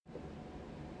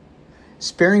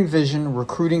SparingVision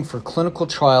recruiting for clinical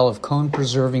trial of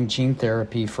cone-preserving gene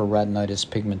therapy for retinitis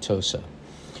pigmentosa.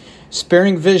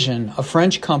 SparingVision, a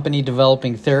French company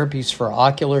developing therapies for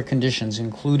ocular conditions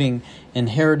including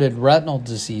inherited retinal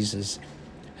diseases,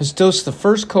 has dosed the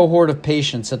first cohort of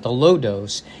patients at the low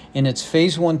dose in its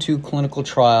phase 1/2 clinical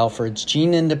trial for its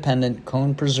gene-independent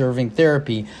cone-preserving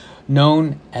therapy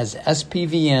known as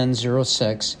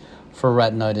SPVN-06 for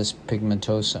retinitis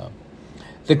pigmentosa.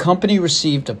 The company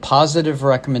received a positive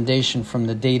recommendation from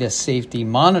the Data Safety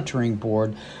Monitoring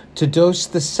Board to dose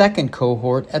the second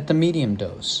cohort at the medium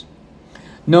dose.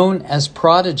 Known as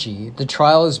Prodigy, the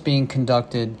trial is being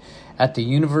conducted at the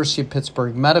University of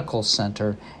Pittsburgh Medical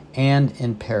Center and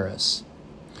in Paris.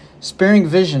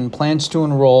 SparingVision plans to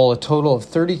enroll a total of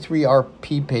 33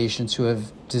 RP patients who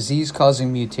have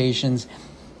disease-causing mutations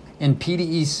in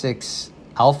PDE6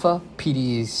 alpha,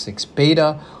 PDE6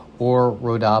 beta, or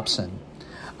rhodopsin.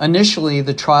 Initially,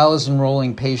 the trial is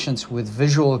enrolling patients with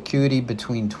visual acuity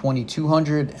between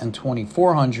 2200 and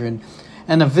 2400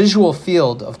 and a visual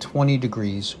field of 20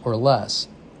 degrees or less.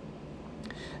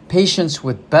 Patients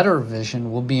with better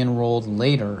vision will be enrolled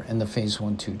later in the phase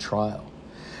 1/2 trial.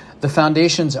 The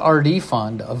Foundation's RD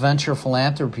Fund, a venture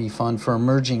philanthropy fund for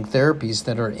emerging therapies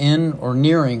that are in or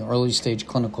nearing early-stage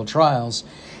clinical trials,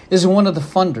 is one of the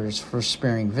funders for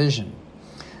SparingVision.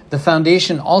 The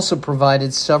Foundation also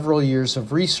provided several years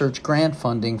of research grant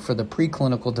funding for the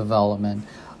preclinical development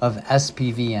of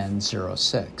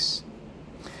SPVN-06.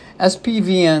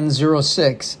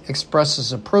 SPVN-06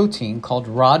 expresses a protein called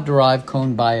rod-derived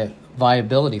cone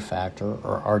viability factor,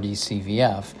 or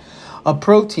RDCVF, a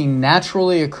protein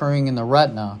naturally occurring in the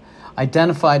retina,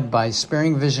 identified by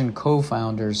SparingVision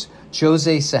co-founders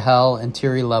José Sahel and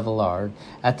Thierry Levillard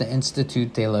at the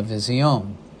Institut de la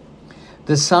Vision.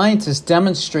 The scientists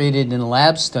demonstrated in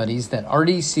lab studies that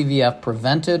RDCVF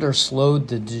prevented or slowed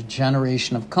the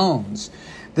degeneration of cones,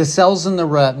 the cells in the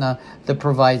retina that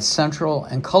provide central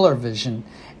and color vision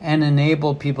and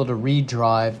enable people to read,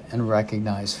 drive, and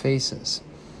recognize faces.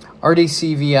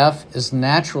 RDCVF is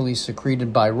naturally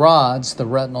secreted by rods, the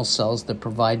retinal cells that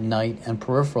provide night and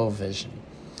peripheral vision.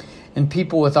 In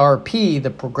people with RP, the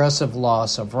progressive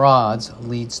loss of rods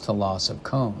leads to loss of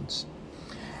cones.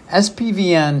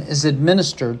 SPVN is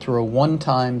administered through a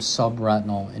one-time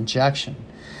subretinal injection.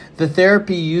 The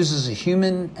therapy uses a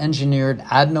human-engineered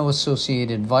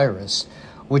adeno-associated virus,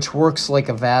 which works like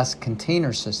a vast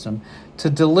container system, to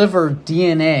deliver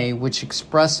DNA which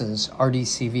expresses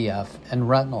RDCVF in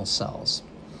retinal cells.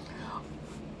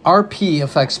 RP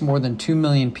affects more than 2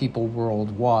 million people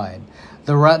worldwide.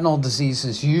 The retinal disease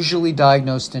is usually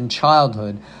diagnosed in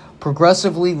childhood,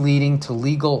 progressively leading to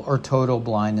legal or total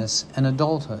blindness in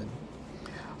adulthood.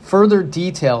 Further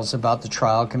details about the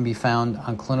trial can be found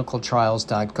on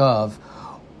clinicaltrials.gov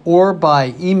or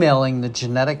by emailing the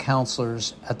genetic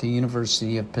counselors at the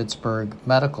University of Pittsburgh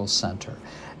Medical Center.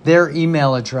 Their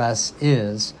email address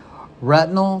is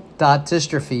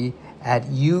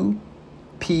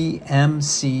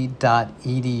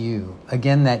retinal.dystrophy@upmc.edu.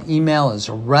 Again, that email is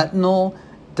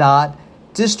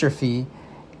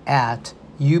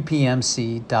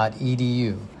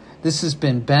retinal.dystrophy@upmc.edu. This has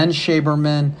been Ben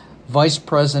Shaberman, Vice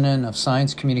President of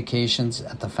Science Communications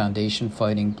at the Foundation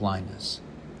Fighting Blindness.